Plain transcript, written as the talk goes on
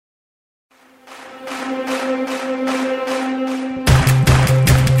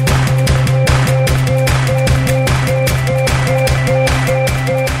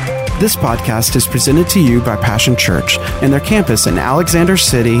This podcast is presented to you by Passion Church and their campus in Alexander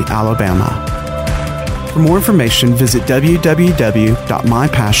City, Alabama. For more information, visit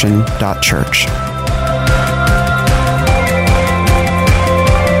www.mypassion.church.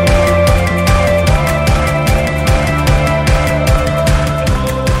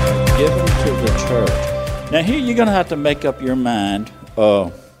 Given to the church. Now here you're going to have to make up your mind.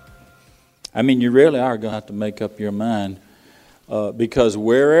 You really are going to have to make up your mind. Because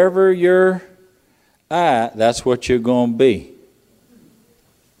wherever you're at, that's what you're going to be.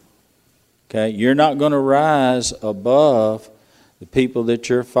 Okay? You're not going to rise above the people that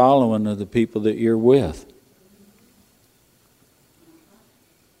you're following or the people that you're with.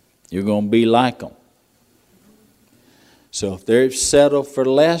 You're going to be like them. So if they've settled for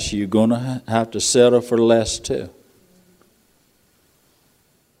less, you're going to have to settle for less too.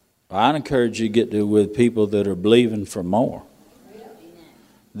 I'd encourage you to get with people that are believing for more,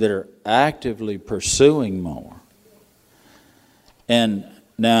 that are actively pursuing more. And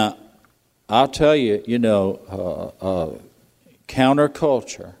now, I'll tell you,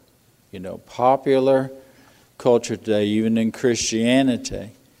 counterculture, popular culture today, even in Christianity,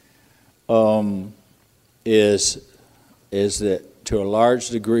 is that to a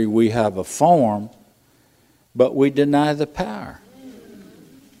large degree we have a form, but we deny the power.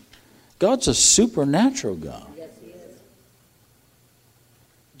 God's a supernatural God.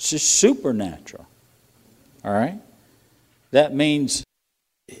 It's just supernatural. All right? That means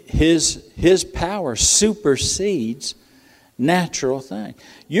his power supersedes natural things.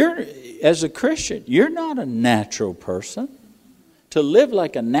 As a Christian, you're not a natural person. To live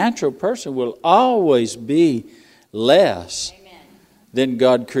like a natural person will always be less than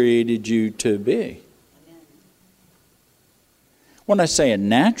God created you to be. When I say a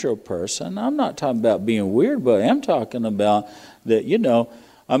natural person, I'm not talking about being weird, but I'm talking about that,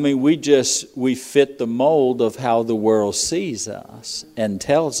 we fit the mold of how the world sees us and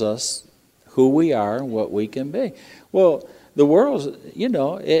tells us who we are and what we can be. Well, the world,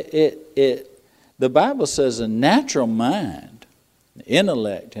 the Bible says a natural mind,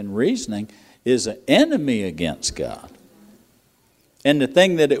 intellect and reasoning is an enemy against God. And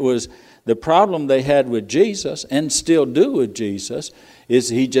the problem they had with Jesus, and still do with Jesus, is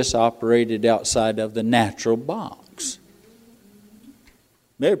he just operated outside of the natural box.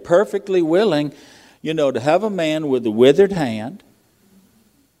 They're perfectly willing, to have a man with a withered hand,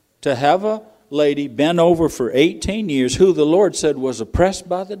 to have a lady bent over for 18 years, who the Lord said was oppressed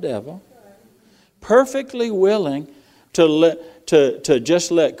by the devil, perfectly willing to just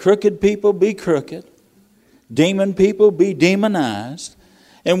let crooked people be crooked, demon people be demonized.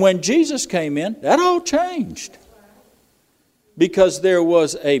 And when Jesus came in, that all changed. Because God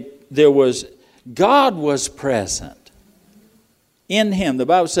was present in him. The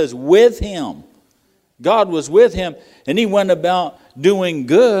Bible says with him. God was with him, and he went about doing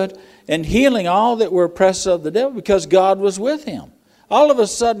good and healing all that were oppressed of the devil because God was with him. All of a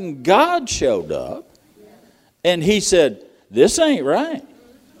sudden, God showed up, and he said, this ain't right.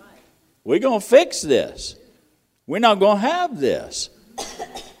 We're going to fix this. We're not going to have this.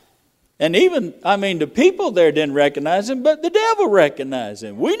 And even, the people there didn't recognize him, but the devil recognized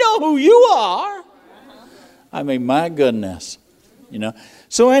him. We know who you are. My goodness.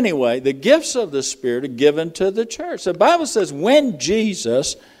 So anyway, the gifts of the Spirit are given to the church. The Bible says when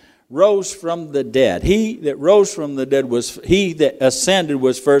Jesus rose from the dead, he that rose from the dead was, he that ascended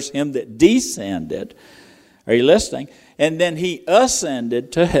was first him that descended. Are you listening? And then he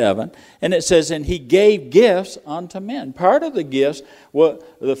ascended to heaven. And it says, and he gave gifts unto men. Part of the gifts,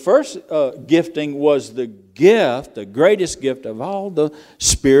 the first gifting was the greatest gift of all, the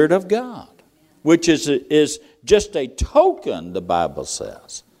Spirit of God. Which is just a token, the Bible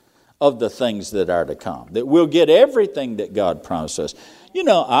says, of the things that are to come. That we'll get everything that God promised us.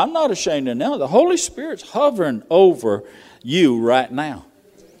 I'm not ashamed to know the Holy Spirit's hovering over you right now.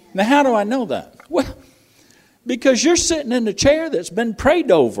 Now, how do I know that? Well, because you're sitting in a chair that's been prayed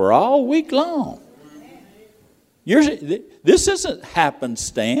over all week long. This isn't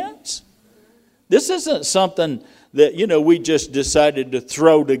happenstance. This isn't something that, we just decided to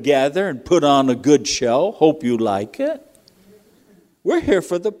throw together and put on a good show. Hope you like it. We're here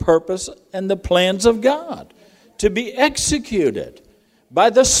for the purpose and the plans of God to be executed by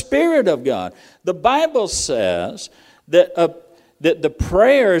the Spirit of God. The Bible says that the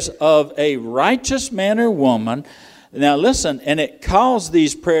prayers of a righteous man or woman, now listen, and it calls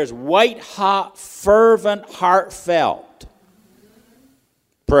these prayers white hot, fervent, heartfelt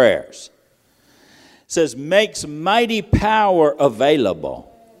prayers. It says makes mighty power available.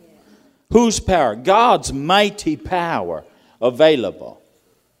 Whose power? God's mighty power available.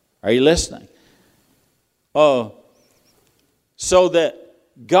 Are you listening? So that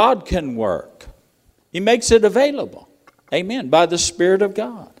God can work. He makes it available. Amen. By the Spirit of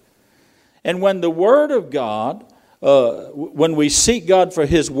God. And when the Word of God, when we seek God for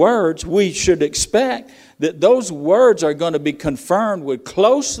His words, we should expect that those words are going to be confirmed with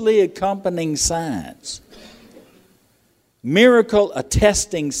closely accompanying signs. Miracle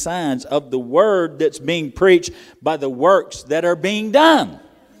attesting signs of the Word that's being preached by the works that are being done.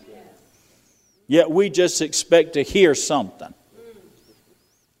 Yet we just expect to hear something.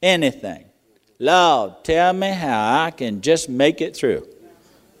 Anything. Lord, tell me how I can just make it through.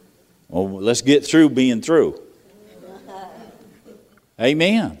 Well, let's get through being through.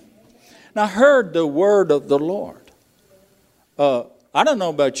 Amen. Now, I heard the word of the Lord. I don't know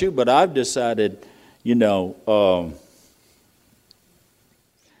about you, but I've decided,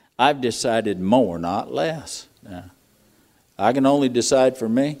 I've decided more, not less. Now, I can only decide for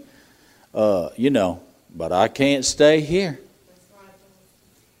me, but I can't stay here.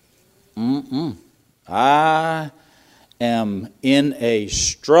 I am in a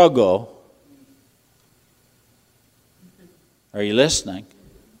struggle. Are you listening?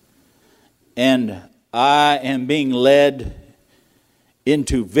 And I am being led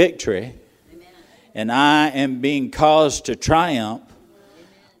into victory. Amen. And I am being caused to triumph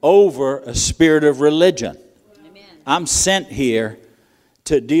over a spirit of religion. Amen. I'm sent here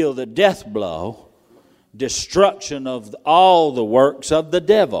to deal the death blow, destruction of all the works of the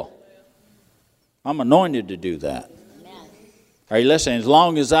devil. I'm anointed to do that. Amen. Are you listening? As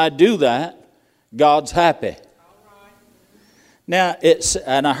long as I do that, God's happy. Now,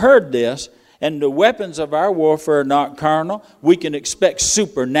 and I heard this, and the weapons of our warfare are not carnal. We can expect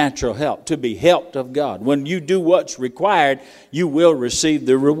supernatural help, to be helped of God. When you do what's required, you will receive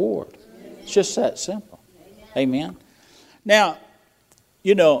the reward. It's just that simple. Amen. Now,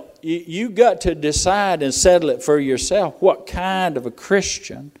 you got to decide and settle it for yourself what kind of a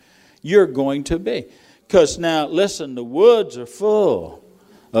Christian you're going to be. Because now, listen, the woods are full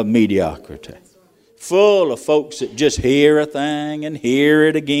of mediocrity. Full of folks that just hear a thing and hear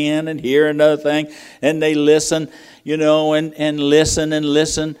it again and hear another thing. And they listen, and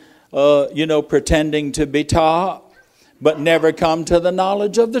listen, pretending to be taught, but never come to the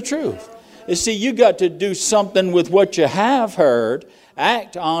knowledge of the truth. You see, you got to do something with what you have heard.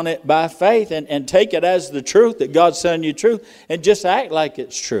 Act on it by faith and take it as the truth, that God's telling you truth, and just act like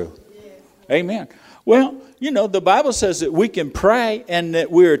it's true. Amen. Well, the Bible says that we can pray and that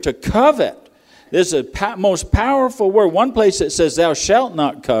we're to covet. This is the most powerful word. One place it says, thou shalt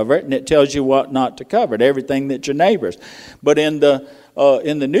not covet, and it tells you what not to covet, everything that's your neighbor's. But in the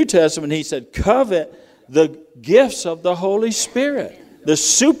New Testament, he said, covet the gifts of the Holy Spirit. The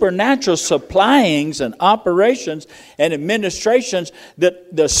supernatural supplyings and operations and administrations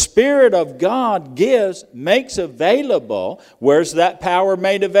that the Spirit of God gives, makes available. Where's that power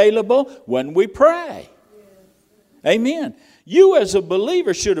made available? When we pray. Amen. You as a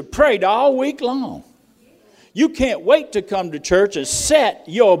believer should have prayed all week long. You can't wait to come to church and set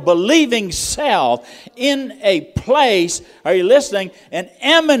your believing self in a place, are you listening, and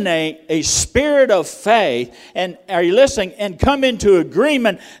emanate a spirit of faith, and are you listening, and come into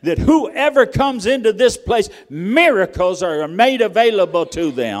agreement that whoever comes into this place, miracles are made available to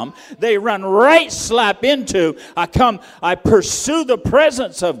them. They run right slap into, I pursue the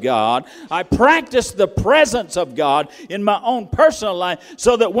presence of God. I practice the presence of God in my own personal life,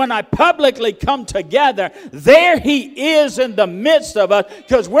 so that when I publicly come together, there He is in the midst of us,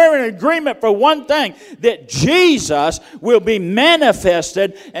 because we're in agreement for one thing, that Jesus will be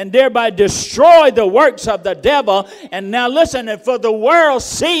manifested and thereby destroy the works of the devil. And now listen, and for the world,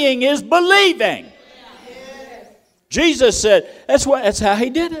 seeing is believing. Yes. Jesus said, that's how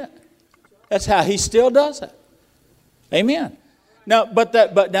He did it. That's how He still does it. Amen. Now, but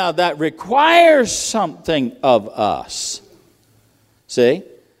that requires something of us. See?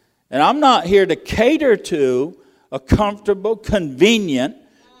 And I'm not here to cater to a comfortable, convenient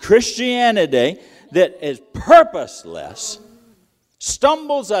Christianity that is purposeless,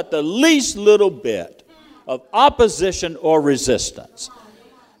 stumbles at the least little bit of opposition or resistance.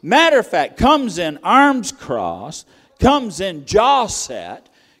 Matter of fact, comes in arms crossed, comes in jaw set,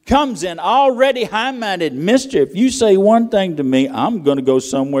 comes in already high-minded mischief. You say one thing to me, I'm going to go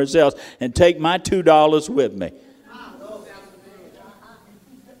somewhere else and take my $2 with me.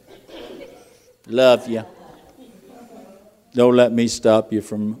 Love you. Don't let me stop you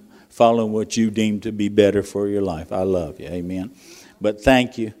from following what you deem to be better for your life. I love you. Amen. But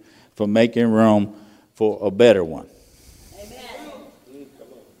thank you for making room for a better one. Amen.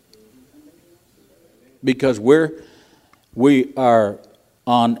 Because we are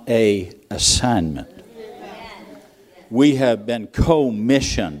on a assignment. We have been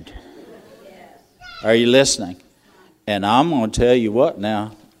commissioned. Are you listening? And I'm going to tell you what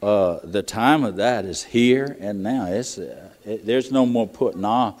now. The time of that is here and now. There's no more putting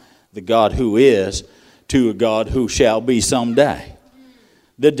off the God who is to a God who shall be someday.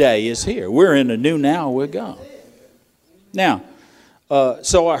 The day is here. We're in a new now with God. Now,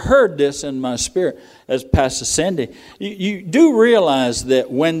 so I heard this in my spirit as Pastor Cindy. You do realize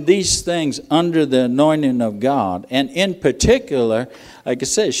that when these things under the anointing of God, and in particular, like I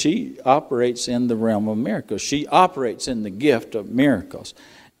said, she operates in the realm of miracles. She operates in the gift of miracles.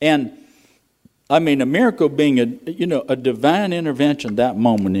 And I mean, a miracle being a divine intervention that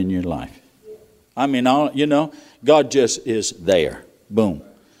moment in your life. I mean, God just is there. Boom.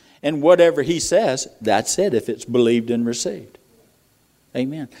 And whatever He says, that's it if it's believed and received.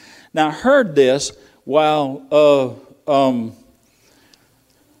 Amen. Now I heard this while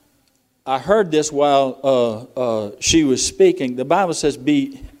she was speaking. The Bible says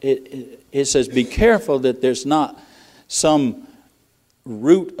it says be careful that there's not some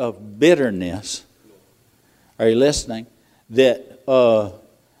root of bitterness. Are you listening? That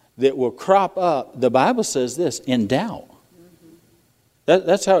will crop up. The Bible says this, in doubt.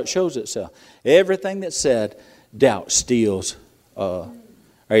 That's how it shows itself. Everything that's said, doubt steals. Are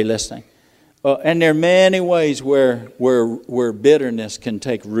you listening? And there are many ways where bitterness can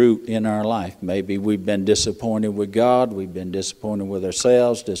take root in our life. Maybe we've been disappointed with God. We've been disappointed with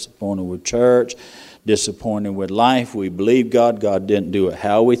ourselves, disappointed with church, disappointed with life. We believe God. God didn't do it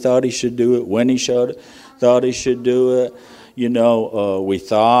how we thought He should do it, when He thought He should do it. We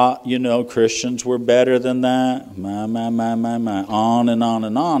thought, Christians were better than that. My. On and on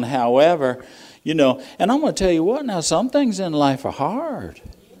and on. However, and I'm going to tell you what now, some things in life are hard.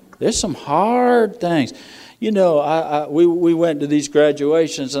 There's some hard things. We went to these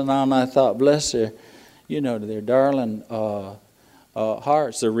graduations and I thought, bless their their darling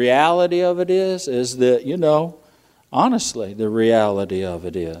hearts. The reality of it is that, honestly, the reality of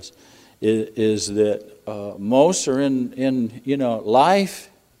it is that most are in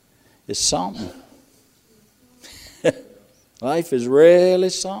life is something. Life is really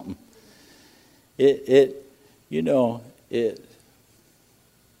something.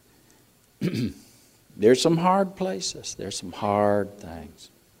 There's some hard places. There's some hard things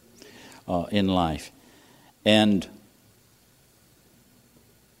in life. And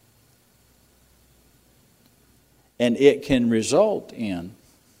it can result in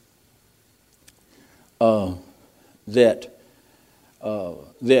that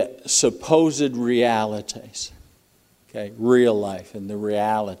supposed realities, okay, real life and the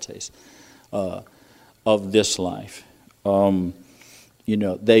realities of this life.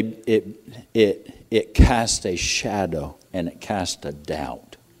 It casts a shadow and it casts a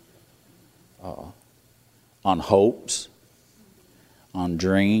doubt on hopes, on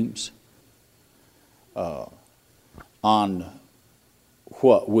dreams, on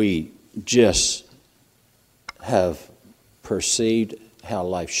what we just have perceived how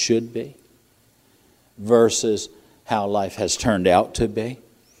life should be versus how life has turned out to be.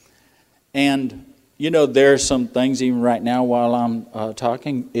 And there are some things even right now while I'm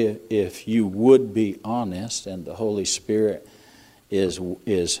talking, if you would be honest and the Holy Spirit is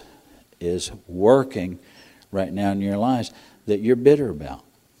working right now in your lives, that you're bitter about.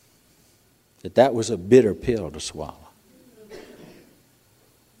 That was a bitter pill to swallow.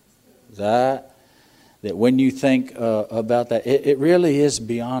 That when you think about that, it really is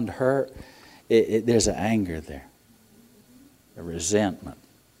beyond hurt. There's an anger there, a resentment,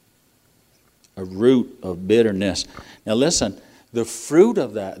 a root of bitterness. Now listen, the fruit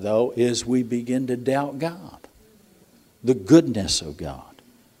of that, though, is we begin to doubt God, the goodness of God,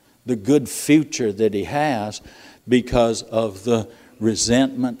 the good future that He has because of the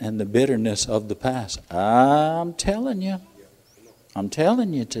resentment and the bitterness of the past. I'm telling you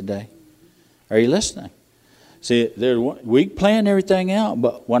today. Are you listening? See, we plan everything out,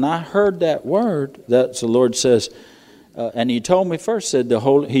 but when I heard that word, that's the Lord says, and He told me first,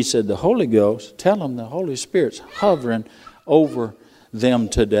 He said, the Holy Ghost, tell them the Holy Spirit's hovering over them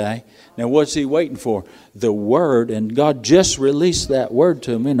today. Now, what's He waiting for? The Word, and God just released that Word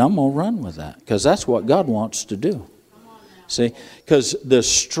to me, and I'm going to run with that, because that's what God wants to do. See, because the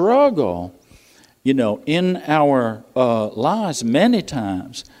struggle, in our lives many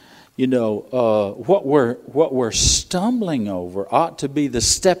times, what we're stumbling over ought to be the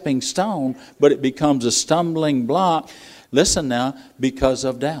stepping stone, but it becomes a stumbling block. Listen now, because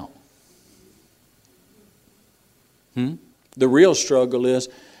of doubt. The real struggle is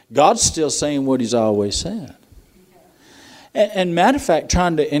God's still saying what He's always said. And matter of fact,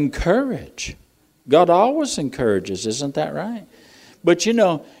 trying to encourage. God always encourages, isn't that right? But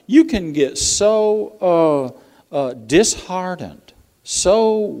you can get so disheartened,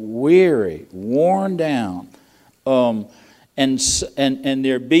 so weary, worn down, and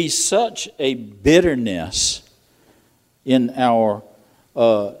there be such a bitterness in our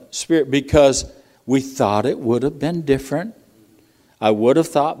spirit because we thought it would have been different. I would have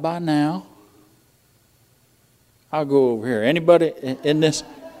thought by now. I'll go over here. Anybody in this?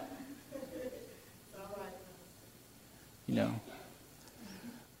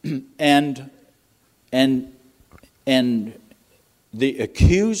 And the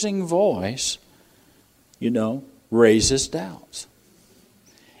accusing voice, raises doubts.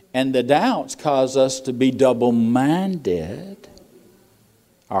 And the doubts cause us to be double-minded.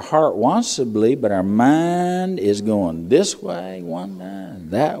 Our heart wants to believe, but our mind is going this way one time,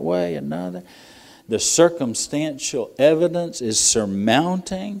 that way another. The circumstantial evidence is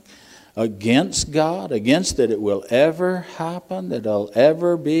surmounting against God, against that it will ever happen, that it'll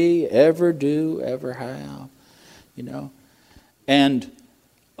ever be, ever do, ever have, And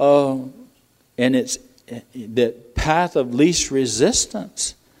it's the path of least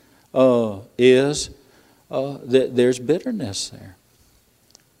resistance is that there's bitterness there.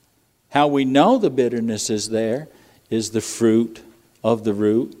 How we know the bitterness is there is the fruit of the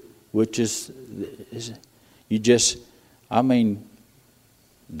root, which is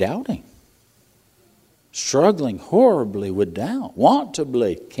doubting. Struggling horribly with doubt. Want to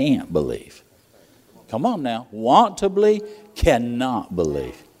believe, can't believe. Come on now. Want to believe, cannot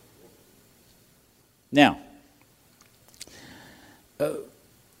believe. Now,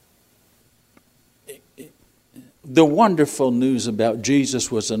 the wonderful news about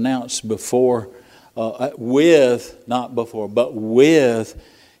Jesus was announced with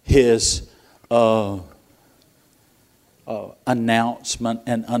His announcement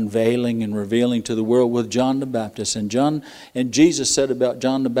and unveiling and revealing to the world with John the Baptist. And Jesus said about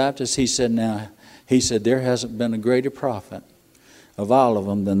John the Baptist, He said, there hasn't been a greater prophet of all of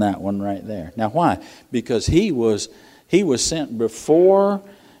them than that one right there. Now why? Because he was sent before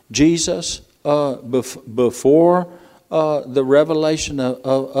Jesus, before the revelation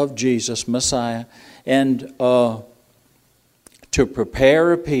of Jesus, Messiah, and to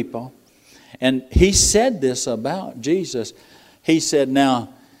prepare a people. And He said this about Jesus. He said,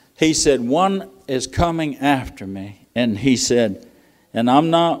 one is coming after me. And He said, and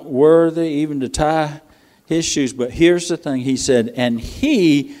I'm not worthy even to tie His shoes. But here's the thing. He said, and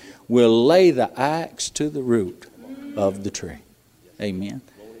He will lay the axe to the root of the tree. Amen.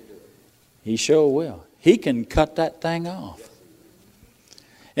 He sure will. He can cut that thing off.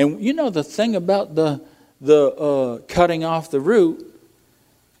 And the thing about the cutting off the root,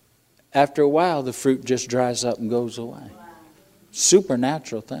 after a while the fruit just dries up and goes away.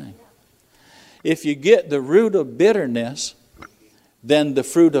 Supernatural thing. If you get the root of bitterness, then the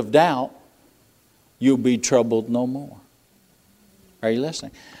fruit of doubt, you'll be troubled no more. Are you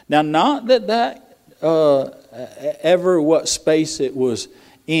listening? Now, not that ever what space it was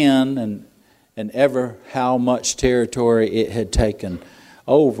in and ever how much territory it had taken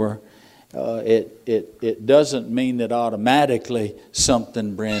over, it doesn't mean that automatically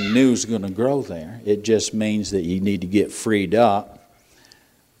something brand new is going to grow there. It just means that you need to get freed up.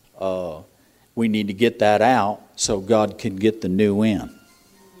 We need to get that out so God can get the new in.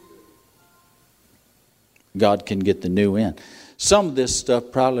 God can get the new in. Some of this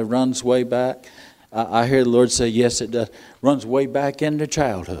stuff probably runs way back. I hear the Lord say, yes, it does. Runs way back into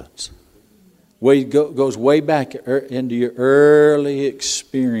childhoods. Goes way back into your early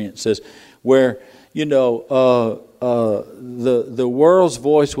experiences where, the world's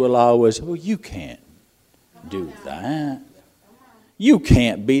voice will always, oh, you can't do that. You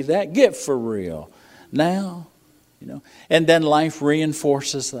can't be that. Get for real now. And then life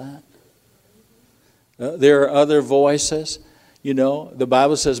reinforces that. There are other voices. The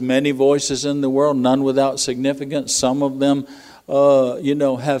Bible says many voices in the world, none without significance. Some of them,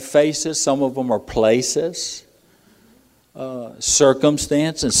 have faces. Some of them are places,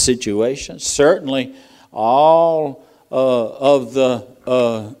 circumstances, situations. Certainly, all of the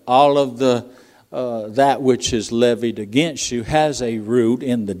that which is levied against you has a root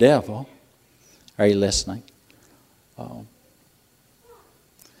in the devil. Are you listening?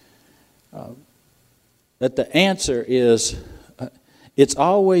 That the answer is, it's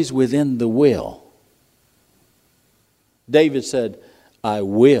always within the will. David said, I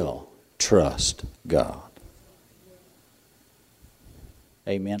will trust God.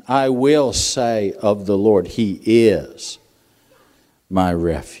 Amen. I will say of the Lord, He is my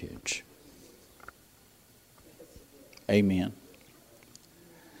refuge. Amen.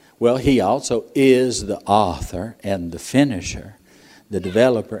 Well, He also is the author and the finisher, the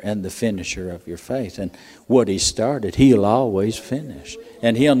developer and the finisher of your faith. And what He started, He'll always finish.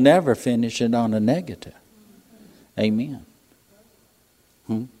 And He'll never finish it on a negative. Amen.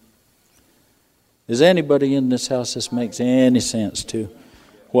 Is anybody in this house this makes any sense to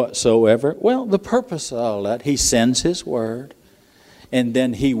whatsoever? Well, the purpose of all that, He sends His word, and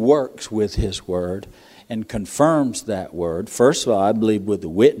then He works with His word and confirms that word. First of all, I believe with the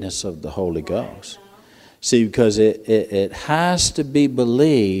witness of the Holy Ghost. See, because it has to be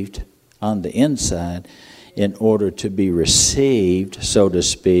believed on the inside in order to be received, so to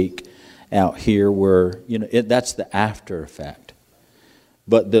speak, out here where, that's the after effect.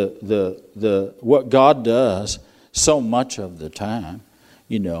 But the what God does so much of the time,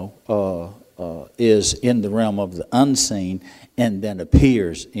 is in the realm of the unseen, and then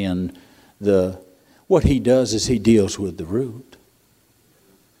appears in what He does is He deals with the root.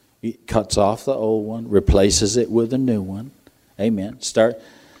 He cuts off the old one, replaces it with a new one. Amen.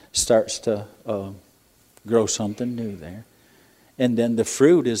 Starts to grow something new there. And then the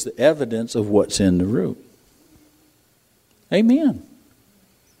fruit is the evidence of what's in the root. Amen.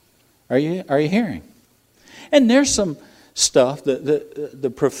 Are you hearing? And there's some stuff,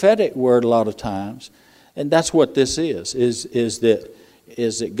 the prophetic word a lot of times, and that's what this is that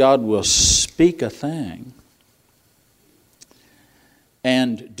God will speak a thing,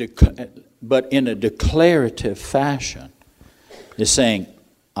 but in a declarative fashion. Is saying,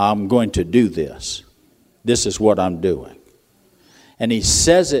 I'm going to do this. This is what I'm doing. And He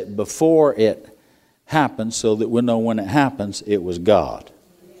says it before it happens so that we'll know when it happens it was God.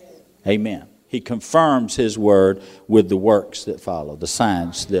 Amen. He confirms His word with the works that follow, the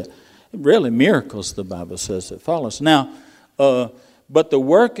signs, really miracles, the Bible says, that follows. Now, but the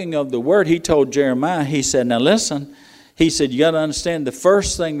working of the word, He told Jeremiah, He said, now listen, He said, you got to understand the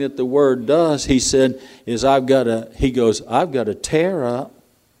first thing that the word does, He said, is I've got to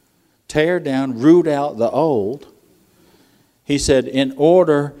tear down, root out the old. He said, in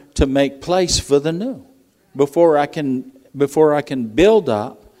order to make place for the new, before I can build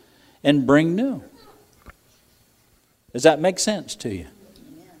up and bring new. Does that make sense to you?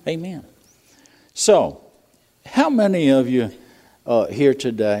 Amen. So, how many of you here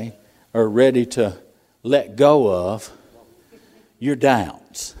today are ready to let go of your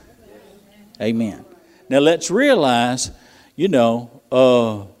doubts? Amen. Now let's realize, and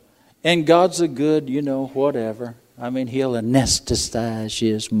God's a good, whatever. I mean, He'll anesthetize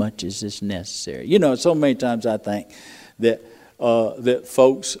you as much as is necessary. So many times I think that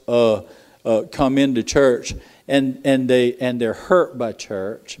folks come into church and they're hurt by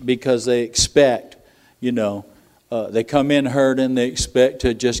church because they expect, they come in hurting, they expect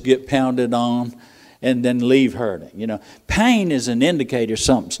to just get pounded on and then leave hurting. Pain is an indicator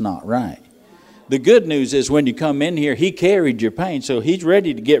something's not right. The good news is when you come in here, He carried your pain, so He's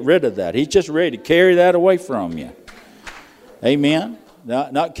ready to get rid of that. He's just ready to carry that away from you. Amen.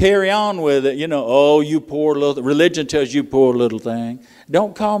 Not carry on with it, oh, you poor little... Religion tells you poor little thing.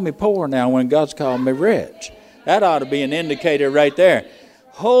 Don't call me poor now when God's called me rich. That ought to be an indicator right there.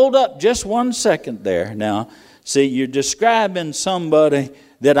 Hold up just 1 second there. Now, see, you're describing somebody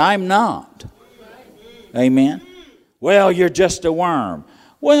that I'm not. Amen. Well, you're just a worm.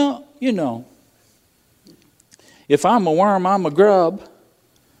 Well, if I'm a worm, I'm a grub.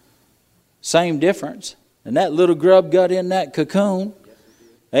 Same difference. And that little grub got in that cocoon.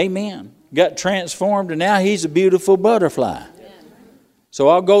 Amen. Got transformed, and now he's a beautiful butterfly. So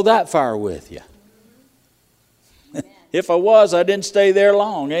I'll go that far with you. If I was, I didn't stay there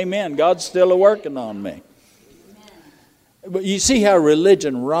long. Amen. God's still working on me. But you see how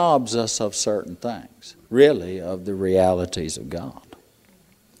religion robs us of certain things, really, of the realities of God.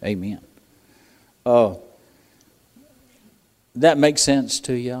 Amen. That makes sense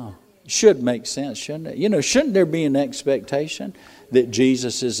to y'all. Should make sense, shouldn't it? Shouldn't there be an expectation that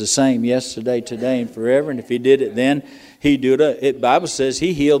Jesus is the same yesterday, today, and forever? And if He did it then, He'd do it. The Bible says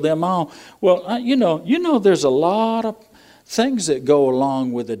He healed them all. Well, there's a lot of things that go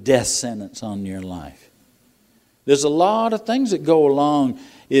along with a death sentence on your life. There's a lot of things that go along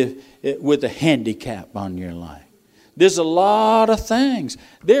with a handicap on your life. There's a lot of things.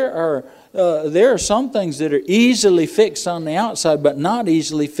 There are some things that are easily fixed on the outside, but not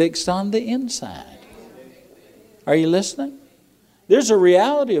easily fixed on the inside. Are you listening? There's a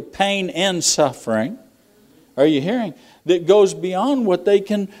reality of pain and suffering. Are you hearing? That goes beyond what they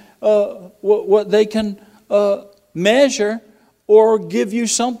can measure or give you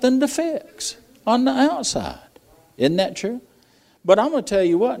something to fix on the outside. Isn't that true? But I'm going to tell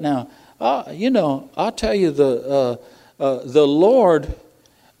you what now. I'll tell you the Lord,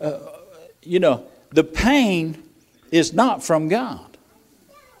 the pain is not from God.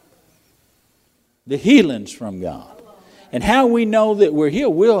 The healing's from God. And how we know that we're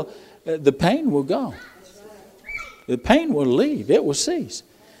healed, the pain will go. The pain will leave. It will cease.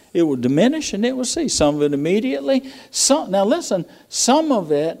 It will diminish and it will cease. Some of it immediately. Now listen, some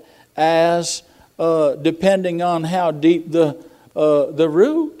of it as depending on how deep the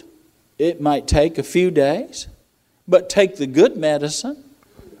root, it might take a few days. But take the good medicine.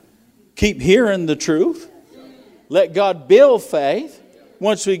 Keep hearing the truth. Let God build faith.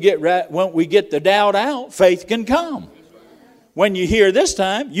 Once we get the doubt out, faith can come. When you hear this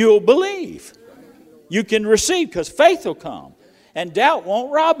time, you'll believe. You can receive because faith will come. And doubt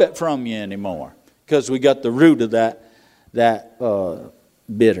won't rob it from you anymore because we got the root of that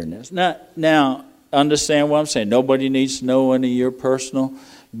bitterness. Now, understand what I'm saying. Nobody needs to know any of your personal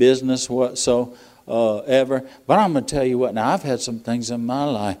business whatsoever. But I'm going to tell you what. Now, I've had some things in my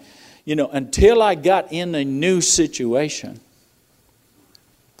life. Until I got in a new situation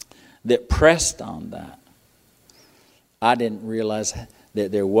that pressed on that, I didn't realize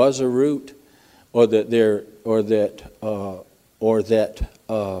that there was a root, or that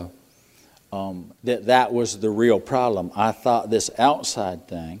that was the real problem. I thought this outside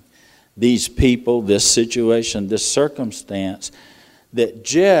thing, these people, this situation, this circumstance, that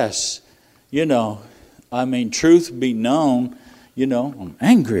just, truth be known, I'm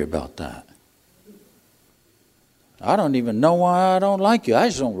angry about that. I don't even know why I don't like you. I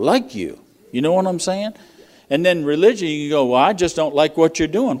just don't like you. You know what I'm saying? And then religion, you go, well, I just don't like what you're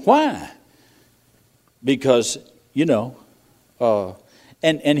doing. Why? Because, and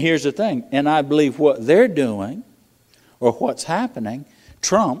here's the thing. And I believe what they're doing or what's happening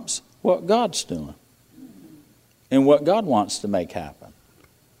trumps what God's doing and what God wants to make happen.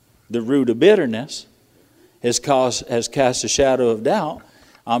 The root of bitterness has cast a shadow of doubt.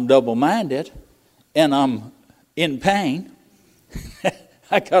 I'm double-minded and I'm in pain.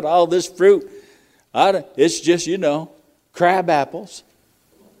 I got all this fruit. It's just, crab apples.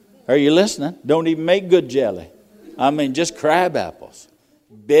 Are you listening? Don't even make good jelly. Just crab apples.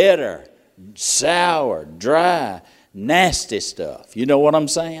 Bitter, sour, dry, nasty stuff. You know what I'm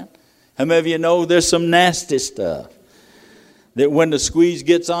saying? How many of you know there's some nasty stuff? That when the squeeze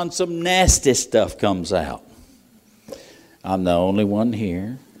gets on, some nasty stuff comes out. I'm the only one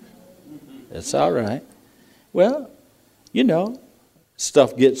here. That's all right. Well,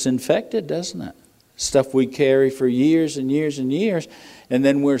 stuff gets infected, doesn't it? Stuff we carry for years and years and years, and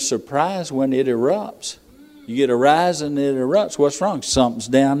then we're surprised when it erupts. You get a rise and it erupts. What's wrong? Something's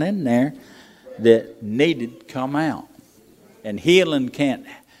down in there that needed to come out. And healing can't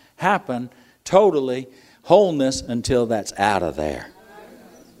happen totally, wholeness, until that's out of there.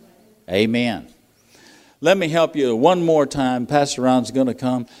 Amen. Let me help you one more time. Pastor Ron's going to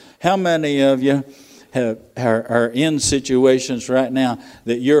come. How many of you are in situations right now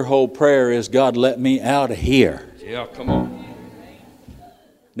that your whole prayer is, God, let me out of here? Yeah, come on.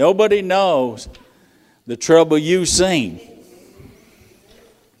 Nobody knows the trouble you've seen.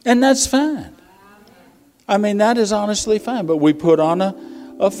 And that's fine. That is honestly fine. But we put on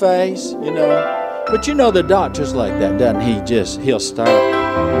a face, But the doctor's like that, doesn't he? He'll start.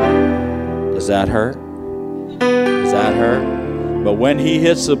 Does that hurt? Does that hurt? But when he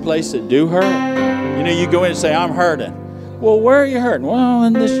hits the place that do hurt, you go in and say, I'm hurting. Well, where are you hurting? Well,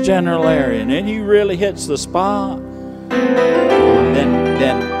 in this general area. And then he really hits the spot. Then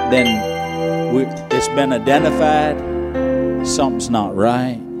it's been identified. Something's not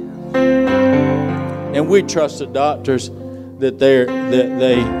right. And we trust the doctors that they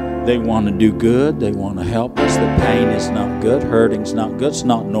want to do good. They want to help us. The pain is not good. Hurting's not good. It's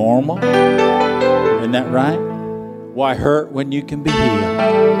not normal. Isn't that right? Why hurt when you can be healed?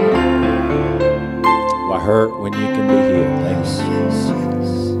 Why hurt when you can be healed?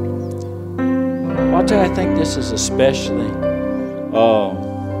 I'll tell you, I think this is especially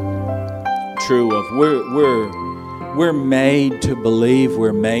true of we're made to believe,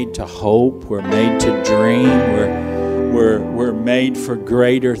 we're made to hope, we're made to dream, we're made for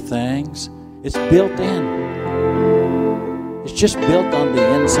greater things. It's built in. It's just built on the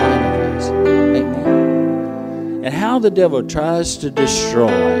inside of us. Amen. And how the devil tries to destroy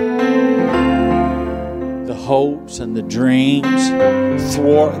the hopes and the dreams,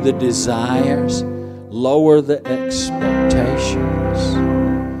 thwart the desires, lower the expectations,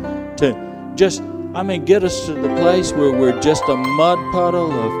 to just, get us to the place where we're just a mud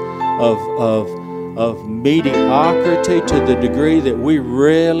puddle of mediocrity, to the degree that we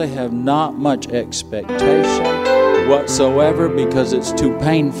really have not much expectation whatsoever because it's too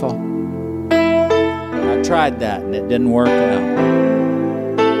painful. I I tried that and it didn't work out.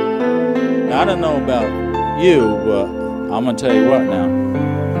 Now, I don't know about you, but I'm going to tell you what now.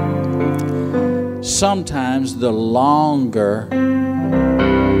 Sometimes the longer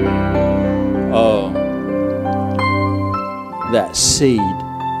that seed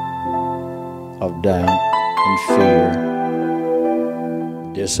of doubt and fear,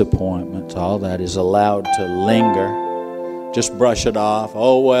 disappointments, all that is allowed to linger, just brush it off.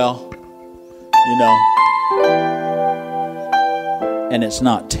 Oh, well, you know, and it's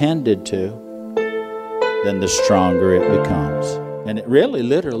not tended to, then the stronger it becomes. And it really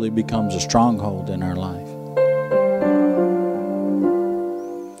literally becomes a stronghold in our life.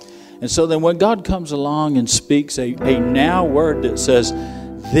 And so then when God comes along and speaks a now word that says,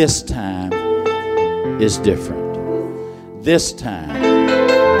 this time is different. This time,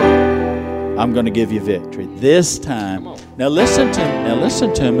 I'm going to give you victory. This time. Now listen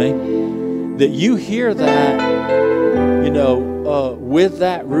to me. That you hear that, with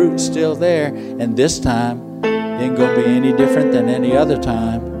that root still there, and this time ain't going to be any different than any other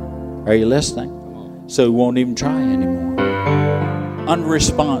time. Are you listening? So we won't even try anymore.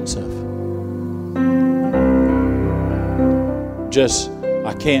 Unresponsive. Just,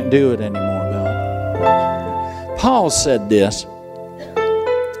 I can't do it anymore, God. Paul said this.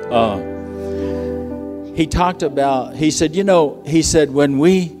 He talked about, he said, when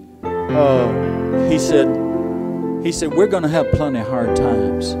we, he said, we're going to have plenty of hard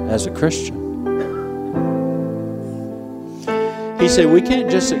times as a Christian. He said, we can't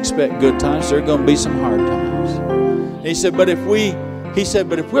just expect good times. There are going to be some hard times. He said, but if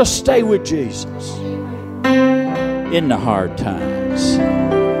we'll stay with Jesus in the hard times,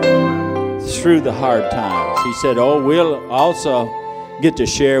 through the hard times, he said, we'll also get to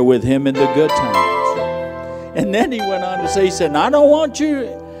share with him in the good times. And then he went on to say, he said, I don't want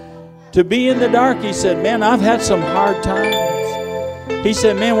you to be in the dark. He said, man, I've had some hard times. He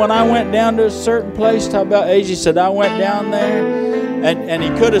said, man, when I went down to a certain place, talk about age, he said, I went down there. And he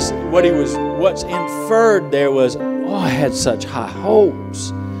could have, what's inferred there was, I had such high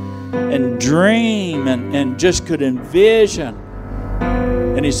hopes and dream and just could envision.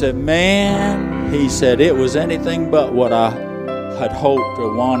 And he said, man, he said, it was anything but what I had hoped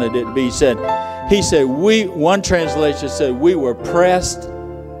or wanted it to be. He said, one translation said, we were pressed,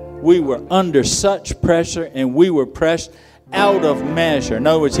 we were under such pressure, and we were pressed out of measure. In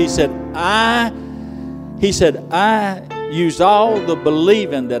other words, he said, I used all the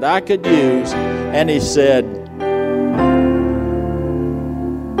believing that I could use, and he said,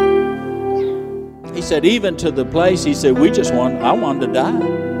 even to the place, he said, I wanted to die.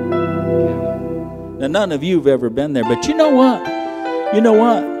 Now, none of you have ever been there, but you know what?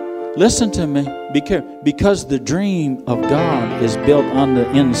 Listen to me. Be careful. Because the dream of God is built on the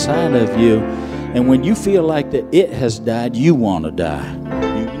inside of you, and when you feel like that it has died, you want to die.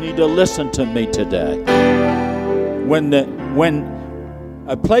 You need to listen to me today. When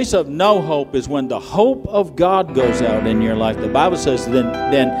a place of no hope is when the hope of God goes out in your life. The Bible says then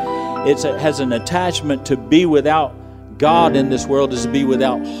it has an attachment to be without God in this world is to be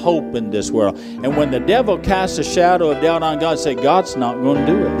without hope in this world. And when the devil casts a shadow of doubt on God, say, God's not going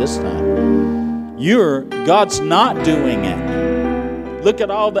to do it this time. God's not doing it. Look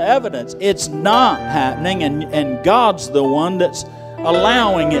at all the evidence. It's not happening, and God's the one that's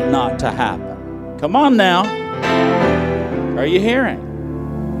allowing it not to happen. Come on now. Are you hearing?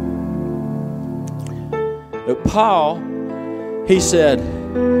 But Paul, he said,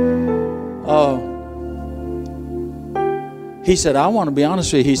 I want to be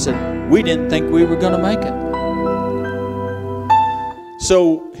honest with you. He said, we didn't think we were going to make it.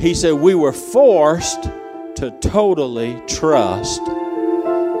 So he said, we were forced to totally trust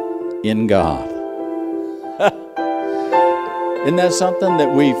in God. Isn't that something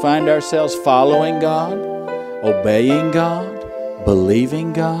that we find ourselves following God, obeying God,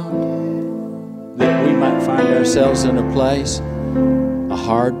 believing God? That we might find ourselves in a place, a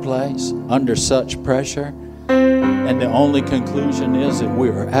hard place, under such pressure. And the only conclusion is that we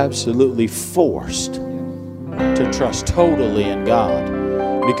are absolutely forced to trust totally in God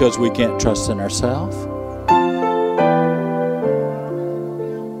because we can't trust in ourselves.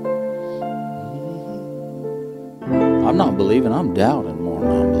 I'm not believing, I'm doubting more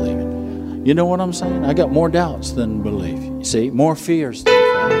than I'm believing. You know what I'm saying? I got more doubts than belief. You see, more fears than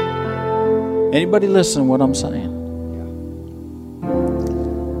faith. Anybody listen to what I'm saying?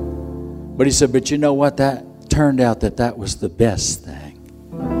 But he said, but you know what? That turned out that was the best thing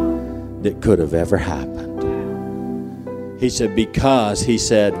that could have ever happened. He said, because he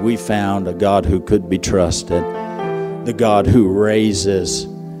said, we found a God who could be trusted, the God who raises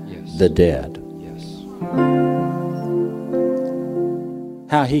the dead.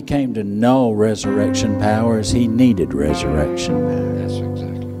 How he came to know resurrection power is he needed resurrection power. That's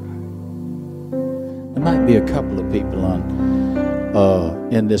exactly right. There might be a couple of people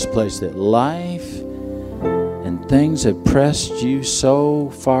in this place that life and things have pressed you so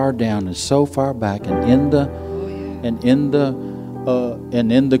far down and so far back and in the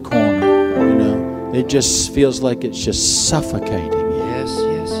corner, you know. It just feels like it's just suffocating you. Yes.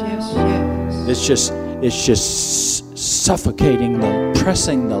 It's just suffocating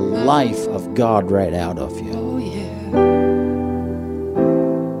pressing the life of God right out of you. Oh, yeah.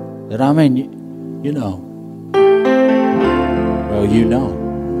 That I mean, you know. Well, you know.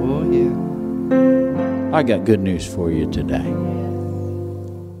 Oh, yeah. I got good news for you today.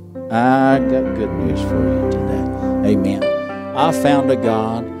 I got good news for you today. Amen. I found a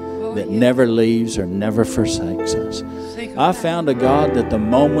God that never leaves or never forsakes us. I found a God that the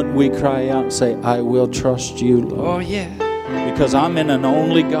moment we cry out and say, I will trust you, Lord. Oh, yeah. Because I'm in an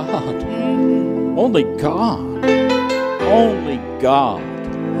only God. Only God. Only God.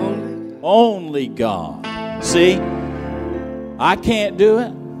 Only God. See, I can't do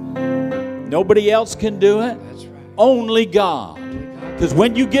it. Nobody else can do it. That's right. Only God. Because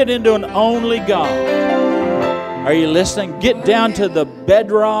when you get into an only God, are you listening? Get down to the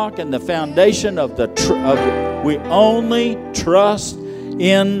bedrock and the foundation of we only trust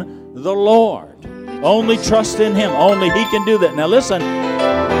in the Lord. Only trust in Him. Only He can do that. Now listen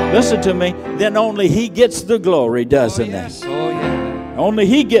to me. Then only He gets the glory, doesn't He? Oh, yeah. Only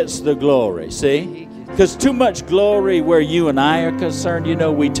He gets the glory, see? Because too much glory where you and I are concerned, you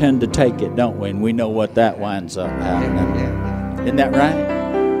know, we tend to take it, don't we? And we know what that winds up happening. Isn't that right?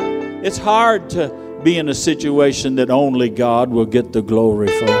 It's hard to be in a situation that only God will get the glory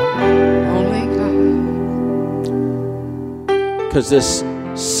for. Only God. Because this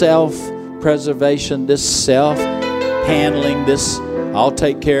self-preservation, this self-handling, this I'll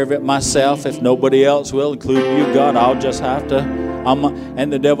take care of it myself if nobody else will, including you, God, I'll just have to.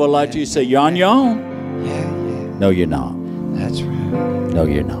 And the devil like you say, you're on your own. Yeah. No, you're not. That's right. No,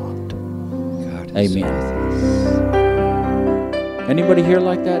 you're not. God is Amen. with us. Anybody here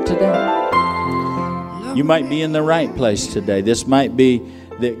like that today? You might be in the right place today. This might be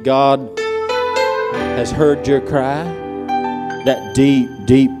that God has heard your cry, that deep,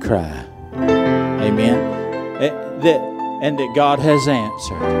 deep cry. Amen. And that God has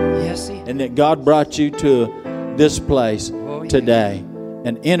answered. Yes, He And that God brought you to this place today,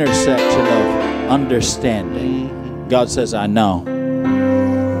 an intersection of understanding. God says, I know.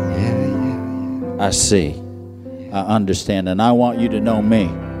 Yeah. I see. I understand. And I want you to know me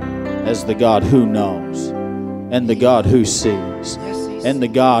as the God who knows, and the God who sees, and the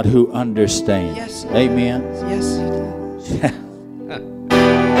God who understands. Amen. Yes, He does.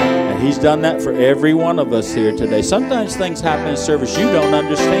 And He's done that for every one of us here today. Sometimes things happen in service you don't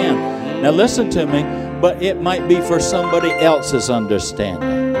understand. Now listen to me, but it might be for somebody else's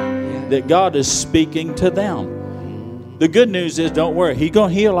understanding that God is speaking to them. The good news is, don't worry, He's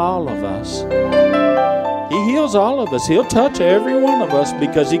going to heal all of us. He heals all of us. He'll touch every one of us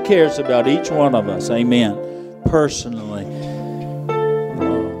because He cares about each one of us. Amen. Personally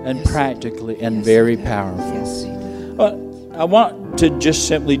and practically and very powerful. Yes, He does. But I want to just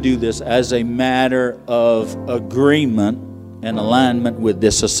simply do this as a matter of agreement and alignment with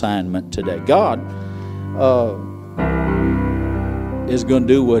this assignment today. God is going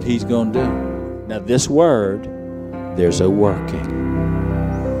to do what He's going to do. Now this word, there's a working.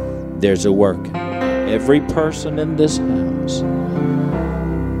 There's a working. Every person in this house,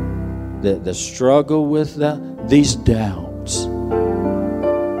 the struggle with these doubts,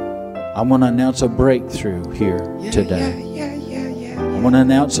 I want to announce a breakthrough here today. I want to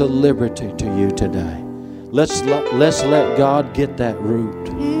announce a liberty to you today. Let's let God get that root.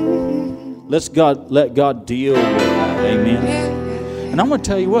 Let God deal with that. Amen. And I'm going to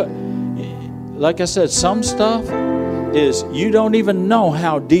tell you what, like I said, some stuff is you don't even know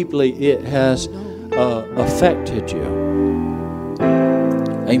how deeply it has affected you.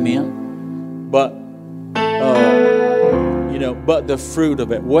 Amen. But but the fruit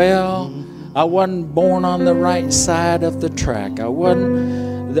of it. Well, I wasn't born on the right side of the track.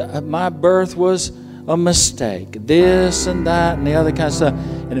 My birth was a mistake. This and that and the other kind of stuff.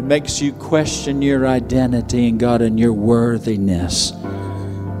 And it makes you question your identity in God and your worthiness.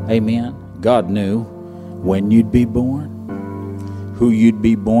 Amen. God knew when you'd be born, who you'd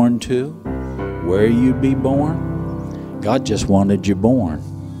be born to, where you'd be born. God just wanted you born.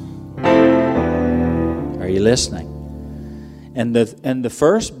 Are you listening? And the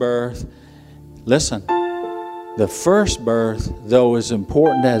first birth, listen, The first birth, though as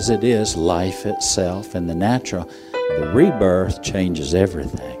important as it is, life itself and the natural, the rebirth changes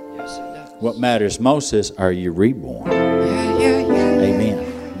everything. Yes, it does. What matters most is, are you reborn? Yeah.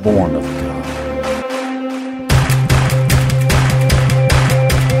 Amen. Born of God.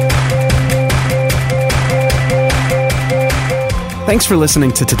 Thanks for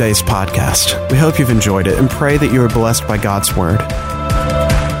listening to today's podcast. We hope you've enjoyed it and pray that you are blessed by God's Word.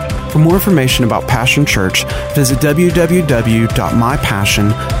 For more information about Passion Church, visit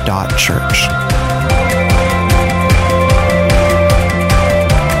www.mypassion.church.